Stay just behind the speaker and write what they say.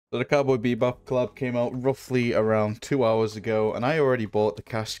So the Cowboy Bebop collab came out roughly around 2 hours ago, and I already bought the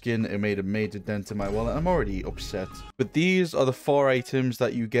cash skin. It made a major dent in my wallet. I'm already upset. But these are the 4 items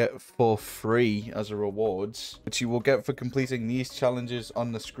that you get for free as a rewards, which you will get for completing these challenges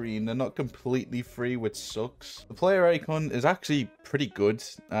on the screen. They're not completely free, which sucks. The player icon is actually pretty good.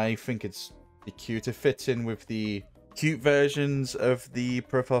 I think it's cute. It fits in with the cute versions of the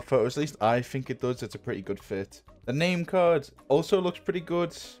profile photos. At least I think it does. It's a pretty good fit. The name card also looks pretty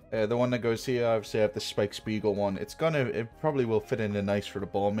good. The one that goes here, obviously I have the Spiegal one. It probably will fit in nice for the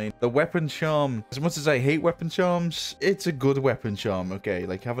ball main. The weapon charm, as much as I hate weapon charms, it's a good weapon charm, okay?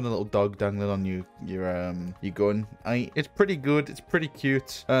 Like having a little dog dangling on your gun. It's pretty good, it's pretty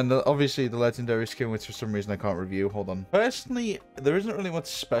cute. And obviously the legendary skin, which for some reason I can't review, hold on. Personally, there isn't really much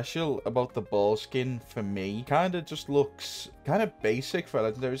special about the ball skin for me. Kind of just looks kind of basic for a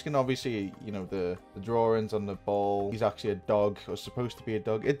legendary skin. Obviously, you know, the drawings on the ball. He's actually a dog, or supposed to be a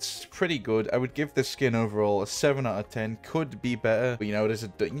dog. It's pretty good. I would give this skin overall a 7 out of 10. Could be better, but you know, there's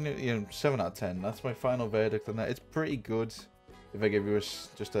a 7 out of 10. That's my final verdict on that. It's pretty good. If I give you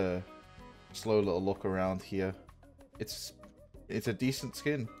just a slow little look around here, it's a decent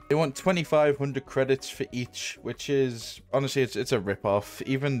skin. They want 2,500 credits for each, which is honestly it's a rip-off.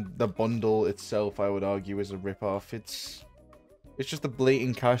 Even the bundle itself, I would argue, is a rip-off. It's just a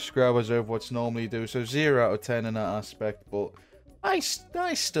blatant cash grab as Overwatch normally do. So 0 out of 10 in that aspect, but I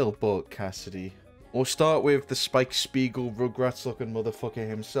still bought Cassidy. We'll start with the Spiegal Rugrats looking motherfucker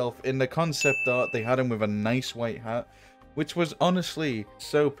himself. In the concept art, they had him with a nice white hat, which was honestly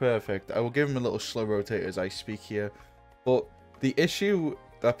so perfect. I will give him a little slow rotate as I speak here. But the issue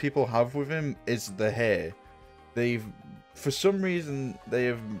that people have with him is the hair. For some reason, they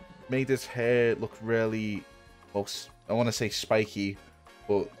have made his hair look really, well, I want to say spiky,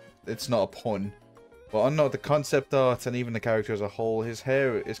 but it's not a pun. But on the concept art and even the character as a whole, his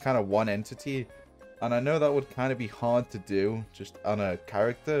hair is kind of one entity. And I know that would kind of be hard to do just on a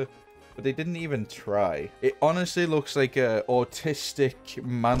character, but they didn't even try. It honestly looks like a autistic,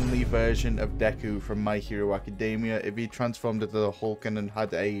 manly version of Deku from My Hero Academia if he transformed into the Hulk and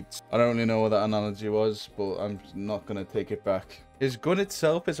had AIDS. I don't really know what that analogy was, but I'm not going to take it back. His gun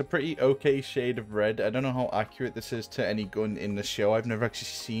itself is a pretty okay shade of red. I don't know how accurate this is to any gun in the show. I've never actually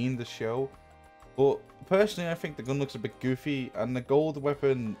seen the show. But personally, I think the gun looks a bit goofy, and the gold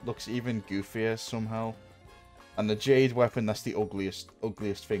weapon looks even goofier somehow. And the jade weapon, that's the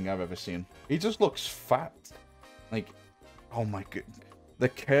ugliest thing I've ever seen. He just looks fat. Like, oh my god. The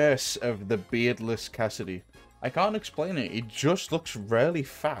curse of the beardless Cassidy. I can't explain it. He just looks really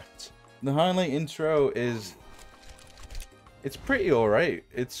fat. The highlight intro is... it's pretty alright.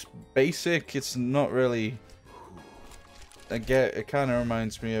 It's basic. It's not really... it kind of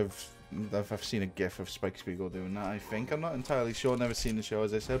reminds me of... I've seen a gif of Spiegal doing that, I think. I'm not entirely sure. Never seen the show,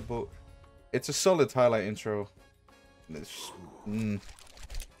 as I said, but it's a solid highlight intro. It's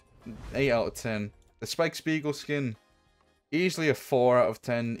 8 out of 10. The Spiegal skin, easily a 4 out of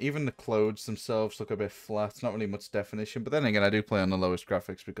 10. Even the clothes themselves look a bit flat. Not really much definition. But then again, I do play on the lowest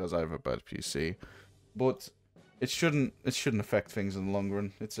graphics because I have a bad PC. But it shouldn't affect things in the long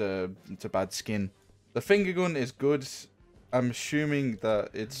run. It's a bad skin. The finger gun is good. I'm assuming that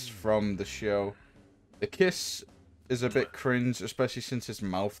it's from the show. The kiss is a bit cringe, especially since his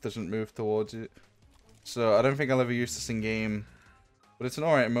mouth doesn't move towards it. So I don't think I'll ever use this in game. But it's an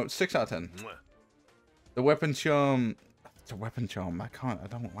alright emote. 6 out of 10. The weapon charm. It's a weapon charm. I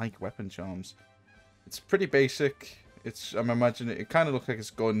don't like weapon charms. It's pretty basic. I'm imagining it kind of looks like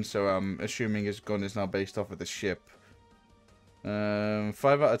his gun, so I'm assuming his gun is now based off of the ship. 5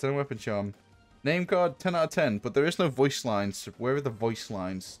 out of 10 weapon charm. Name card, 10 out of 10, but there is no voice lines. Where are the voice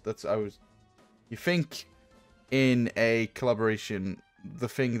lines? You think in a collaboration, the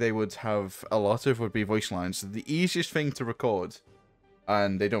thing they would have a lot of would be voice lines. The easiest thing to record,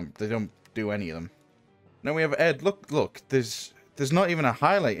 and they don't do any of them. Now we have Ed. Look, there's not even a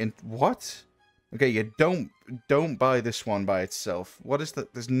highlight in what? Okay, you don't buy this one by itself. What is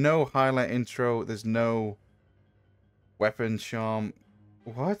that? There's no highlight intro. There's no weapon charm.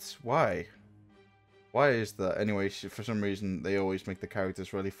 What? Why? Why is that? Anyway, for some reason, they always make the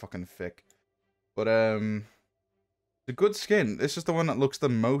characters really fucking thick. But, it's a good skin. This is the one that looks the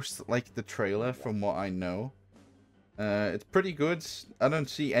most like the trailer, from what I know. It's pretty good. I don't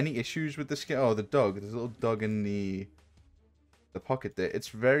see any issues with the skin. Oh, the dog. There's a little dog in the pocket there. It's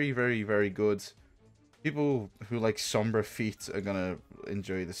very, very, very good. People who like somber feet are gonna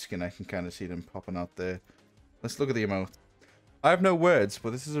enjoy the skin. I can kind of see them popping out there. Let's look at the emote. I have no words, but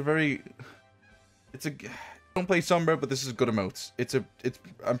this is a very... I don't play Sombra, but this is a good emote.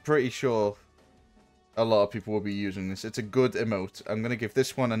 I'm pretty sure a lot of people will be using this. It's a good emote. I'm going to give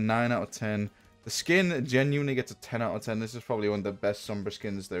this one a 9 out of 10. The skin genuinely gets a 10 out of 10. This is probably one of the best Sombra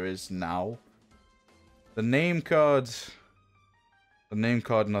skins there is now. The name card... The name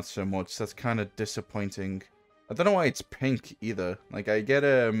card, not so much. That's kind of disappointing. I don't know why it's pink either. Like, I get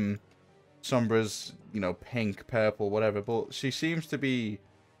Sombra's, you know, pink, purple, whatever, but she seems to be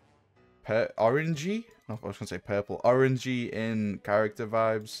orangey? No, I was going to say purple. Orangey in character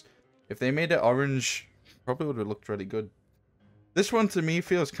vibes. If they made it orange, probably would have looked really good. This one to me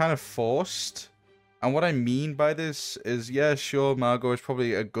feels kind of forced. And what I mean by this is, yeah, sure, Margot is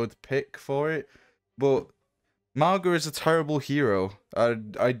probably a good pick for it, but Margot is a terrible hero.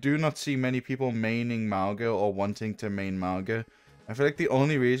 I do not see many people maining Margot or wanting to main Margot. I feel like the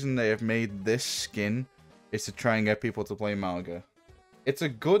only reason they have made this skin is to try and get people to play Margot. It's a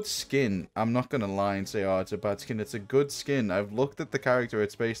good skin. I'm not going to lie and say, oh, it's a bad skin. It's a good skin. I've looked at the character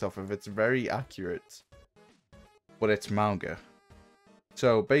it's based off of. It's very accurate. But it's Margot.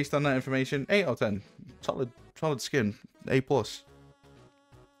 So, based on that information, 8 out of 10. Solid skin. A+.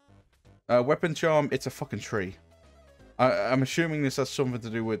 Weapon charm, it's a fucking tree. I'm assuming this has something to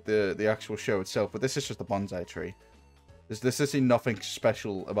do with the actual show itself, but this is just a bonsai tree. There's actually nothing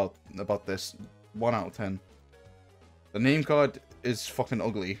special about this. 1 out of 10. The name card is fucking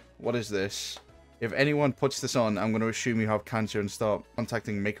ugly. What is this? If anyone puts this on, I'm going to assume you have cancer and start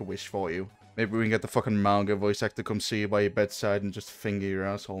contacting Make-A-Wish for you. Maybe we can get the fucking Margot voice actor come see you by your bedside and just finger your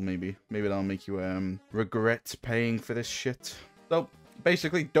asshole, maybe. Maybe that'll make you regret paying for this shit. So,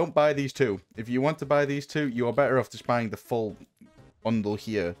 basically, don't buy these two. If you want to buy these two, you are better off just buying the full bundle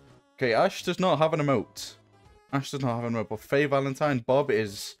here. Okay, Ash does not have an emote. Ash does not have an emote, but Faye Valentine, Bob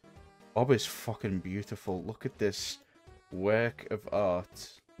is fucking beautiful. Look at this work of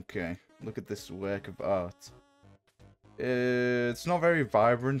art. Okay, look at this work of art. It's not very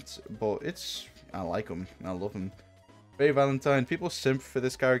vibrant, but I like him. I love him. Faye Valentine, people simp for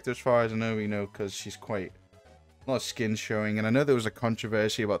this character as far as I know, you know, because she's quite... a lot of skin showing, and I know there was a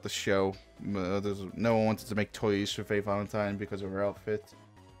controversy about the show. No one wanted to make toys for Faye Valentine because of her outfit.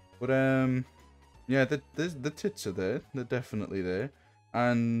 But, yeah, the tits are there. They're definitely there.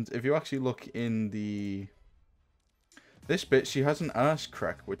 And if you actually look in this bit, she has an ass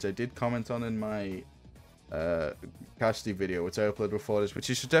crack, which I did comment on in my Cassidy video, which I uploaded before this, which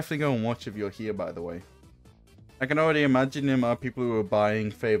you should definitely go and watch if you're here, by the way. I can already imagine him are people who are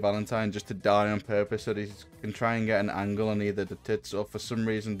buying Faye Valentine just to die on purpose so they can try and get an angle on either the tits or for some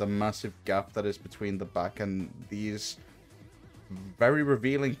reason the massive gap that is between the back and these very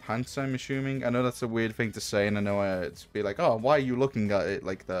revealing pants, I'm assuming. I know that's a weird thing to say, and I know it's be like, oh, why are you looking at it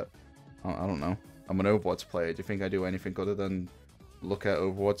like that? I don't know. I'm an Overwatch player. Do you think I do anything other than look at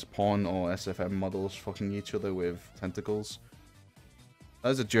Overwatch porn or SFM models fucking each other with tentacles?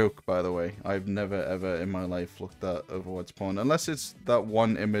 That's a joke, by the way. I've never, ever in my life looked at Overwatch porn. Unless it's that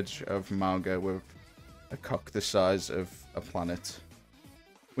one image of Margot with a cock the size of a planet.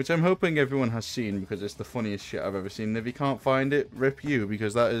 Which I'm hoping everyone has seen, because it's the funniest shit I've ever seen. And if you can't find it, rip you,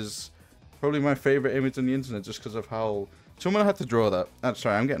 because that is probably my favourite image on the internet, just because of how... Someone had to draw that.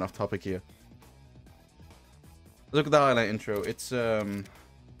 Sorry, I'm getting off topic here. Look at the highlight intro. It's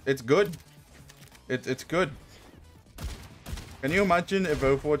good. It's good. Can you imagine if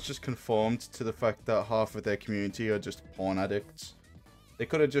Overwatch just conformed to the fact that half of their community are just porn addicts? They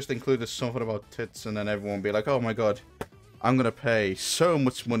could have just included something about tits and then everyone would be like, oh my god, I'm going to pay so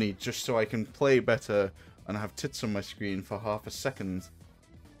much money just so I can play better and have tits on my screen for half a second.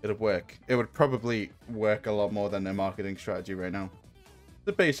 It'd work. It would probably work a lot more than their marketing strategy right now.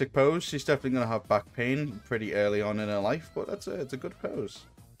 The basic pose, she's definitely going to have back pain pretty early on in her life, but it's a good pose.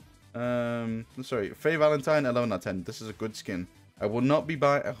 Sorry, Faye Valentine, 11 out of 10. This is a good skin. I will not be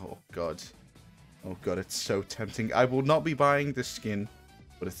buying... Oh, God. Oh, God, it's so tempting. I will not be buying this skin,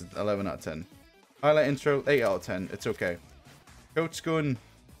 but it's 11 out of 10. Highlight intro, 8 out of 10. It's okay. Coat's gun.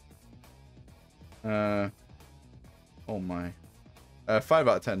 Oh, my. 5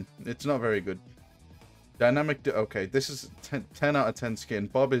 out of 10. It's not very good. Dynamic... Okay, this is 10 out of 10 skin.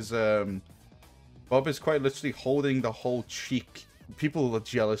 Bob is quite literally holding the whole cheek. People are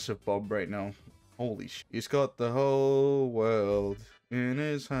jealous of Bob right now. Holy shit. He's got the whole world in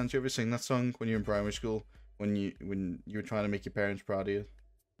his hands. You ever sing that song when you're in primary school? When you were trying to make your parents proud of you?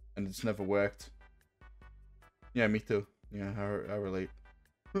 And it's never worked. Yeah, me too. Yeah, I relate.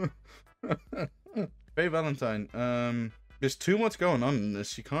 Faye Valentine. There's too much going on in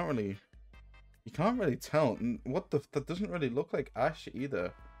this. You can't really tell. That doesn't really look like Ash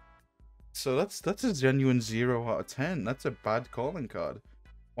either. So that's a genuine 0 out of 10. That's a bad calling card.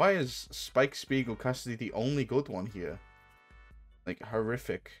 Why is Spike Spiegal Cassidy the only good one here? Like,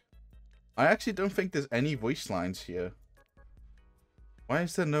 horrific. I actually don't think there's any voice lines here. Why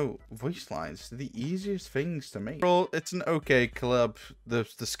is there no voice lines? They're the easiest things to make. Well, it's an okay collab. The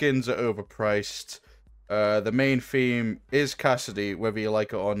skins are overpriced. The main theme is Cassidy, whether you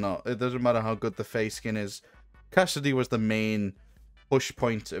like it or not. It doesn't matter how good the face skin is. Cassidy was the main push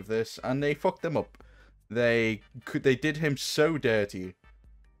point of this, and they fucked him up. They did him so dirty,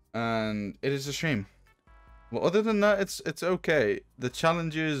 and it is a shame. Well, other than that, it's okay. The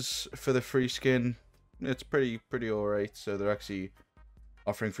challenges for the free skin, it's pretty alright. So they're actually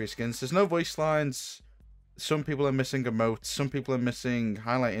offering free skins. There's no voice lines. Some people are missing emotes. Some people are missing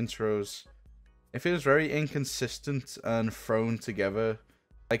highlight intros. It feels very inconsistent and thrown together.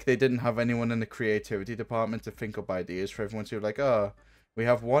 Like they didn't have anyone in the creativity department to think up ideas for everyone. So you're like, oh, we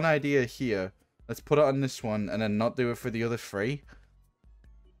have one idea here. Let's put it on this one and then not do it for the other three.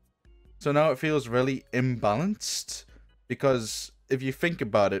 So now it feels really imbalanced. Because if you think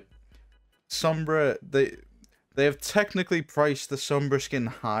about it, Sombra, they have technically priced the Sombra skin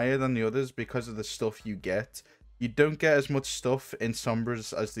higher than the others because of the stuff you get. You don't get as much stuff in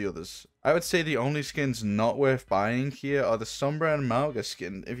Sombras as the others. I would say the only skins not worth buying here are the Sombra and Malga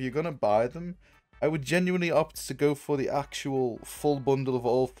skin. If you're going to buy them, I would genuinely opt to go for the actual full bundle of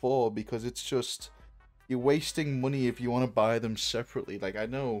all four, because it's just, you're wasting money if you want to buy them separately. Like, I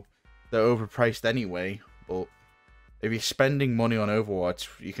know they're overpriced anyway, but if you're spending money on Overwatch,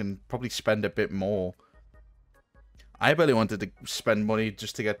 you can probably spend a bit more. I barely wanted to spend money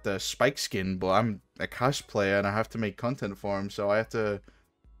just to get the Spike skin, but I'm a cash player and I have to make content for him, so I have to,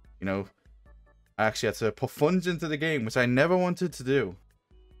 you know, I actually had to put funds into the game, which I never wanted to do.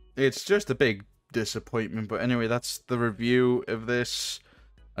 It's just a big disappointment, but anyway, that's the review of this.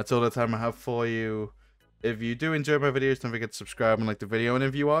 That's all the time I have for you. If you do enjoy my videos, don't forget to subscribe and like the video, and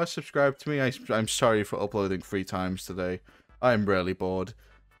if you are subscribed to me, I'm sorry for uploading 3 times today. I'm really bored.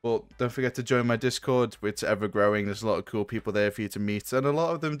 But don't forget to join my Discord, it's ever growing. There's a lot of cool people there for you to meet, and a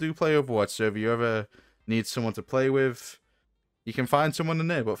lot of them do play Overwatch, so if you ever need someone to play with, you can find someone in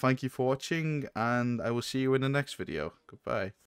there. But thank you for watching, and I will see you in the next video. Goodbye.